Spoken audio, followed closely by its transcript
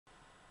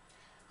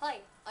Hi,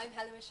 I'm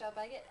Helen Michelle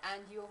Baggett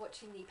and you are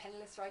watching the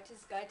Penniless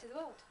Writer's Guide to the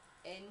World.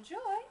 Enjoy!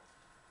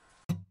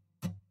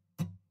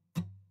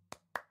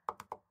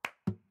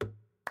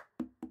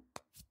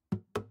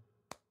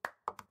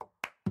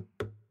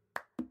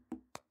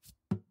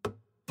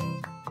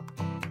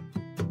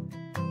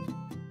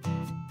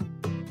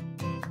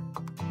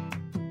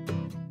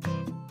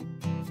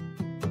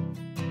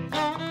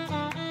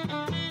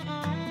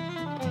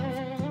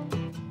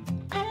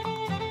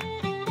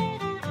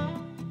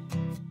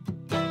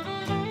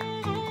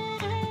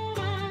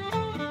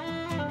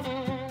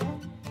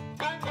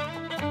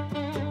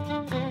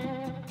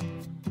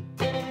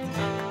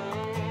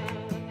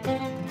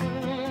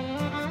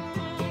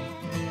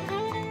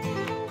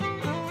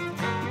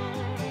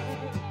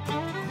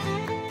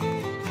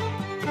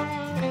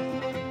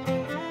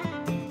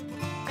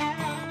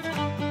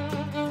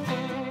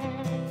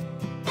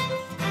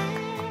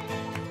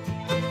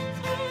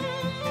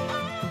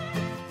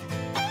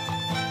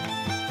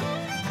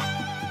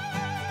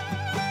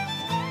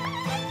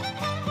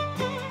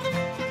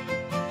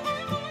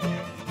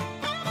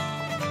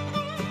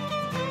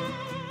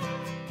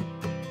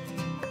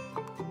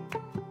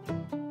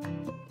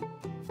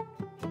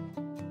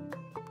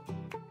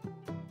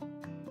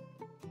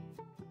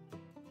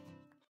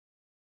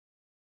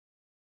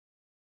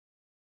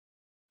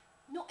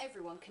 Not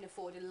everyone can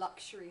afford a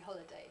luxury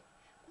holiday,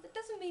 but that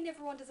doesn't mean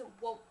everyone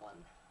doesn't want one.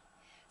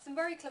 Some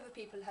very clever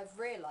people have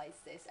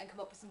realised this and come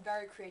up with some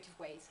very creative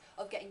ways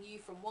of getting you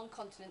from one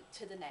continent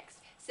to the next,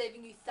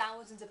 saving you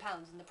thousands of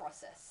pounds in the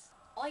process.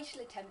 I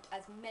shall attempt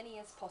as many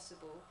as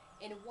possible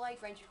in a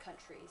wide range of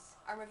countries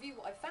and review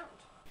what I've found.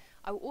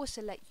 I will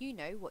also let you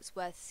know what's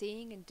worth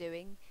seeing and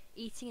doing,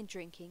 eating and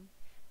drinking,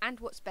 and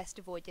what's best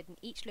avoided in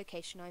each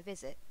location I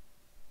visit.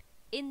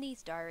 In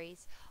these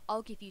diaries,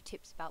 I'll give you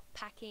tips about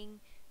packing,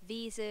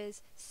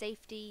 visas,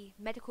 safety,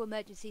 medical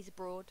emergencies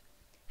abroad,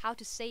 how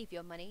to save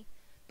your money,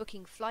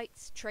 booking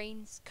flights,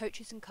 trains,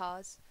 coaches and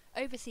cars,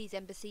 overseas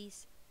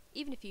embassies,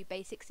 even a few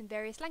basics in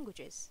various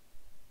languages.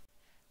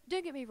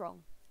 Don't get me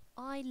wrong,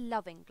 I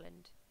love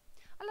England.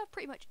 I love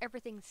pretty much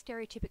everything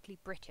stereotypically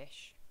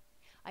British.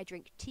 I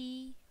drink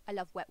tea, I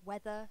love wet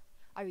weather,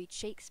 I read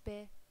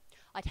Shakespeare.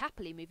 I'd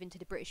happily move into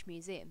the British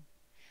Museum.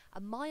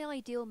 And my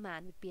ideal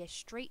man would be a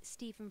straight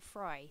Stephen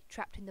Fry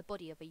trapped in the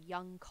body of a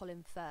young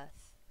Colin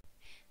Firth.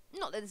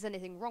 Not that there's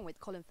anything wrong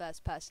with Colin Firth's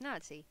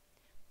personality,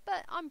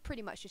 but I'm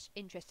pretty much just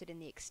interested in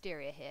the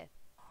exterior here.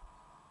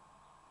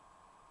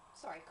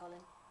 Sorry, Colin.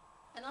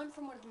 And I'm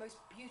from one of the most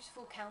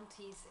beautiful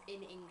counties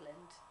in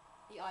England,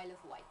 the Isle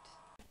of Wight.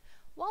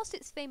 Whilst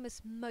it's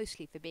famous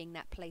mostly for being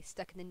that place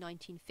stuck in the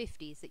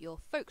 1950s that your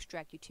folks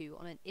dragged you to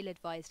on an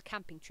ill-advised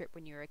camping trip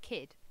when you were a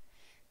kid,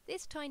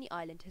 this tiny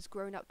island has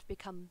grown up to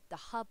become the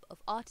hub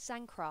of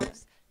artisan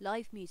crafts,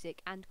 live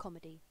music and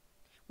comedy,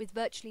 with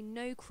virtually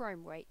no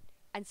crime rate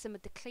and some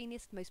of the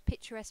cleanest, most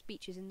picturesque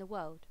beaches in the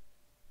world.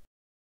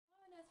 Why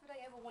on earth would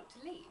I ever want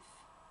to leave?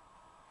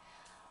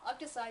 I've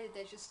decided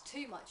there's just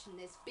too much in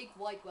this big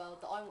wide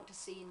world that I want to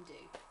see and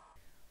do.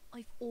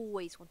 I've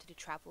always wanted to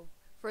travel,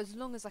 for as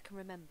long as I can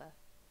remember.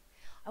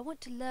 I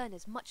want to learn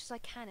as much as I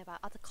can about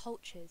other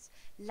cultures,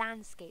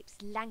 landscapes,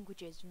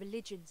 languages,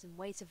 religions and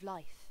ways of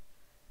life.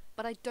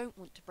 But I don't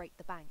want to break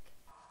the bank.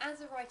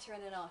 As a writer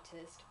and an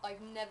artist,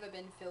 I've never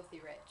been filthy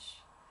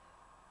rich.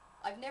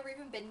 I've never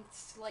even been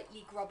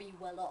slightly grubby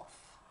well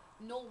off,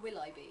 nor will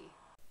I be.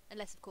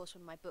 Unless of course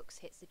one of my books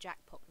hits the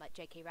jackpot like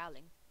J.K.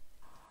 Rowling.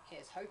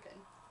 Here's hoping.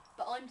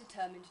 But I'm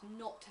determined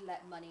not to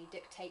let money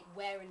dictate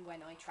where and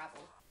when I travel.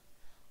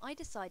 I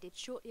decided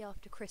shortly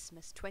after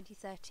Christmas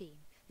 2013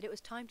 that it was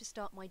time to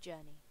start my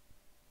journey.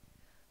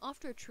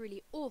 After a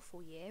truly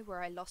awful year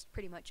where I lost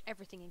pretty much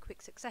everything in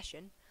quick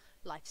succession,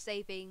 life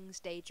savings,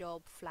 day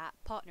job, flat,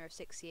 partner of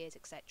 6 years,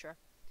 etc.,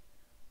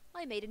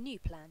 I made a new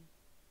plan,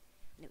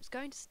 and it was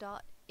going to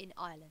start in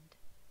Ireland.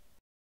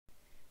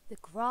 The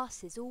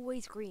grass is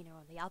always greener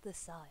on the other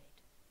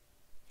side.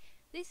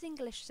 This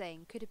English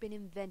saying could have been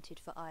invented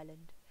for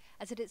Ireland,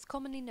 as it is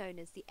commonly known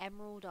as the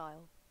Emerald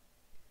Isle.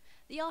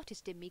 The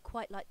artist in me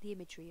quite liked the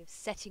imagery of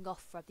setting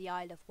off from the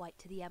Isle of Wight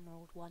to the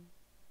Emerald one.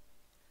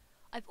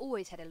 I've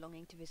always had a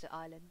longing to visit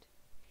Ireland.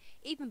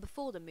 Even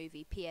before the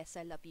movie P.S.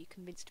 I Love You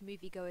convinced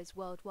moviegoers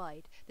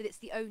worldwide that it's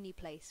the only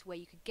place where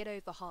you could get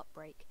over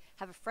heartbreak,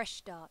 have a fresh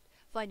start,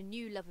 find a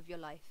new love of your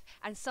life,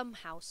 and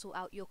somehow sort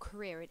out your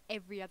career and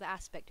every other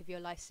aspect of your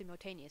life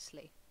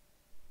simultaneously.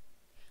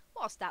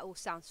 Whilst that all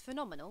sounds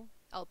phenomenal,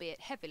 albeit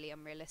heavily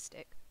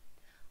unrealistic,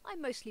 I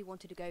mostly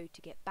wanted to go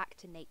to get back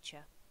to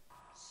nature.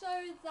 So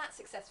that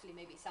successfully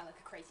made me sound like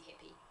a crazy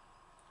hippie.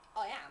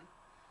 I am.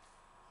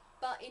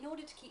 But in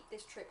order to keep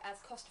this trip as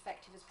cost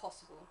effective as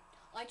possible,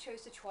 I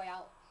chose to try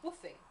out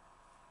WWOOFing.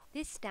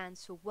 This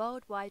stands for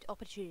Worldwide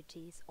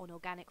Opportunities on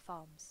Organic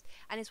Farms,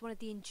 and is one of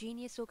the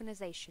ingenious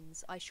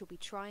organisations I shall be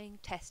trying,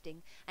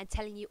 testing, and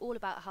telling you all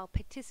about how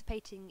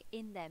participating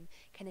in them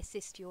can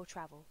assist your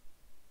travel.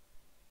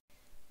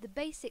 The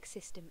basic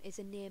system is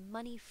a near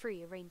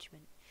money-free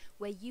arrangement,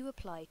 where you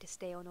apply to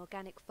stay on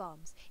organic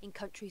farms in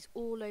countries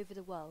all over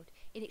the world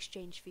in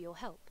exchange for your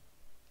help.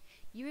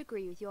 You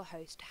agree with your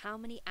host how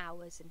many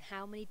hours and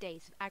how many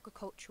days of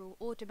agricultural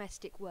or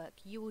domestic work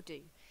you will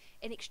do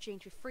in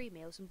exchange for free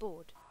meals and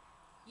board.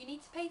 You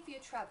need to pay for your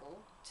travel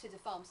to the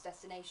farm's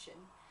destination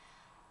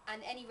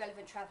and any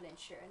relevant travel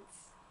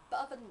insurance, but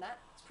other than that,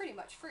 it's pretty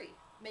much free,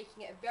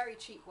 making it a very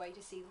cheap way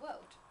to see the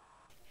world.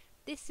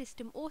 This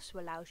system also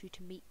allows you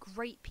to meet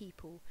great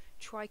people,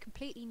 try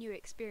completely new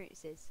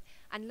experiences,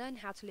 and learn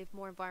how to live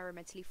more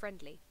environmentally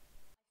friendly.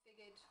 I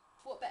figured,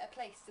 what better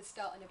place to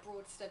start an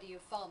abroad study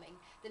of farming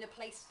than a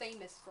place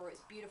famous for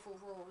its beautiful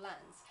rural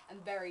lands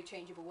and very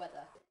changeable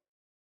weather.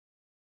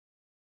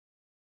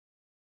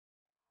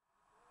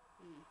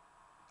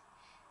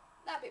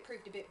 That bit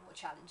proved a bit more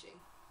challenging.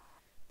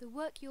 The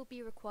work you'll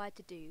be required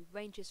to do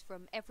ranges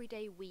from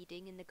everyday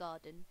weeding in the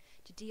garden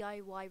to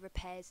DIY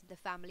repairs in the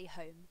family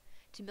home,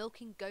 to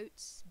milking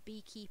goats,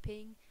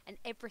 beekeeping, and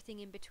everything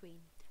in between,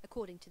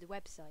 according to the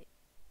website.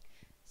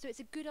 So it's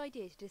a good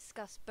idea to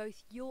discuss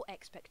both your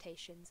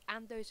expectations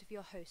and those of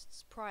your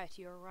hosts prior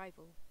to your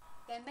arrival.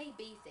 There may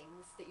be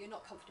things that you're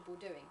not comfortable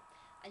doing,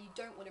 and you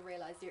don't want to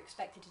realise you're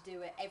expected to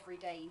do it every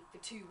day for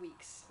 2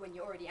 weeks when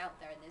you're already out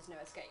there and there's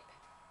no escape.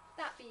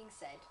 That being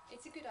said,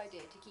 it's a good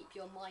idea to keep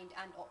your mind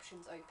and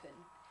options open.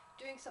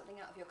 Doing something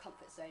out of your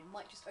comfort zone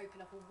might just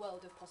open up a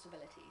world of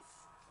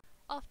possibilities.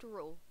 After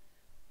all,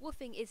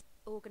 WWOOFing is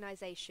an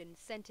organisation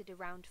centred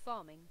around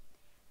farming,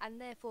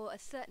 and therefore a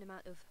certain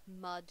amount of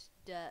mud,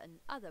 dirt and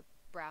other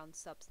brown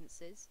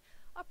substances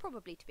are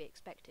probably to be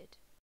expected.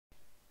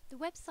 The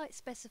website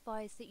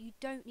specifies that you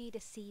don't need a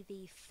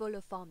CV full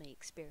of farming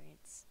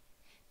experience.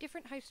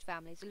 Different host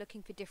families are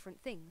looking for different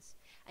things,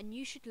 and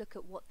you should look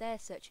at what they're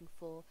searching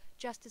for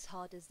just as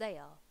hard as they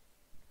are.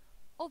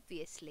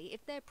 Obviously,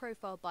 if their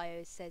profile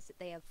bio says that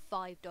they have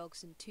 5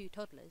 dogs and 2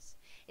 toddlers,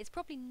 it's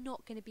probably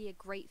not going to be a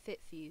great fit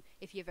for you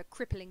if you have a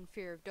crippling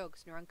fear of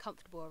dogs and are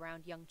uncomfortable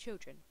around young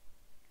children.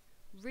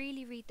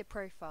 Really read the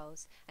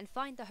profiles and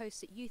find the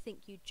hosts that you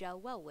think you'd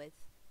gel well with.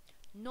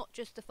 Not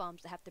just the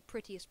farms that have the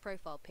prettiest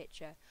profile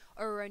picture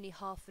or are only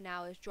half an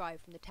hour's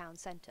drive from the town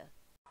centre.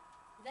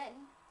 Then,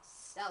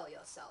 sell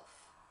yourself.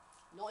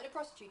 Not in a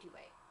prostitute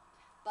way,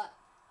 but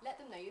let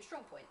them know your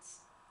strong points.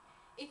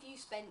 If you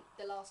spent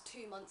the last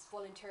 2 months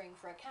volunteering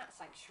for a cat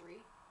sanctuary,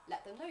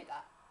 let them know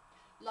that.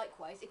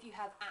 Likewise, if you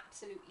have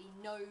absolutely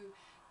no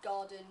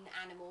garden,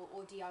 animal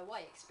or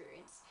DIY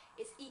experience,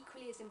 it's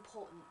equally as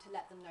important to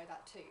let them know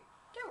that too.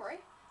 Don't worry,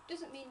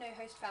 doesn't mean no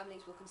host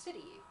families will consider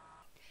you.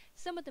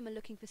 Some of them are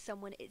looking for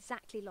someone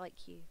exactly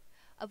like you,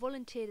 a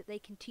volunteer that they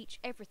can teach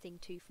everything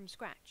to from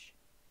scratch.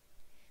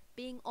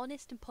 Being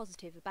honest and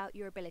positive about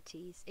your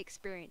abilities,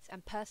 experience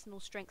and personal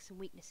strengths and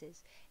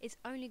weaknesses is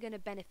only going to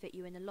benefit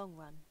you in the long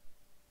run.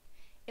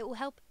 It will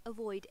help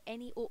avoid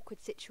any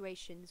awkward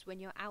situations when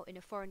you're out in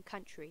a foreign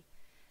country,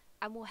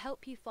 and will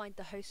help you find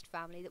the host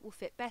family that will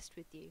fit best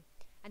with you,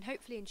 and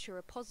hopefully ensure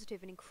a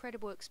positive and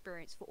incredible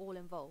experience for all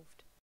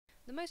involved.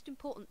 The most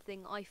important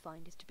thing I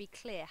find is to be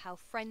clear how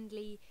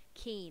friendly,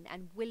 keen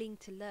and willing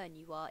to learn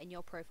you are in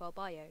your profile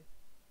bio.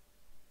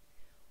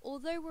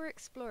 Although we're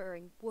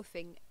exploring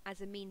WWOOFing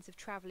as a means of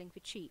travelling for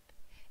cheap,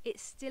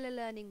 it's still a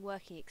learning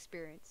working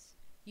experience.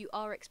 You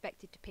are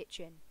expected to pitch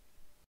in.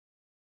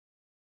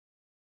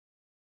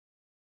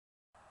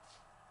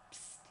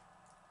 Psst.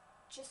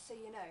 Just so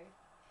you know,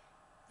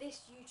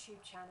 this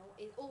YouTube channel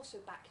is also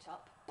backed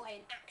up by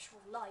an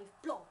actual live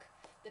blog.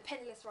 The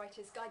Penniless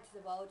Writer's Guide to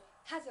the World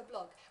has a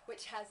blog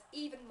which has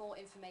even more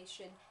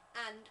information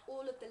and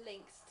all of the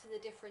links to the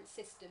different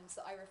systems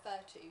that I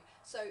refer to.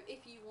 So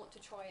if you want to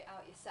try it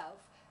out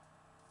yourself,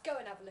 go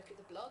and have a look at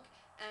the blog,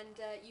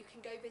 and you can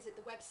go visit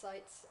the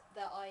websites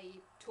that I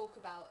talk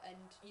about, and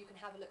you can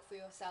have a look for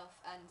yourself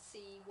and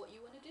see what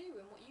you want to do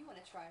and what you want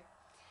to try.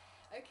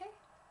 Okay,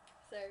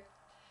 so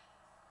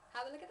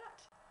have a look at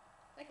that.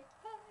 Okay,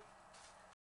 bye.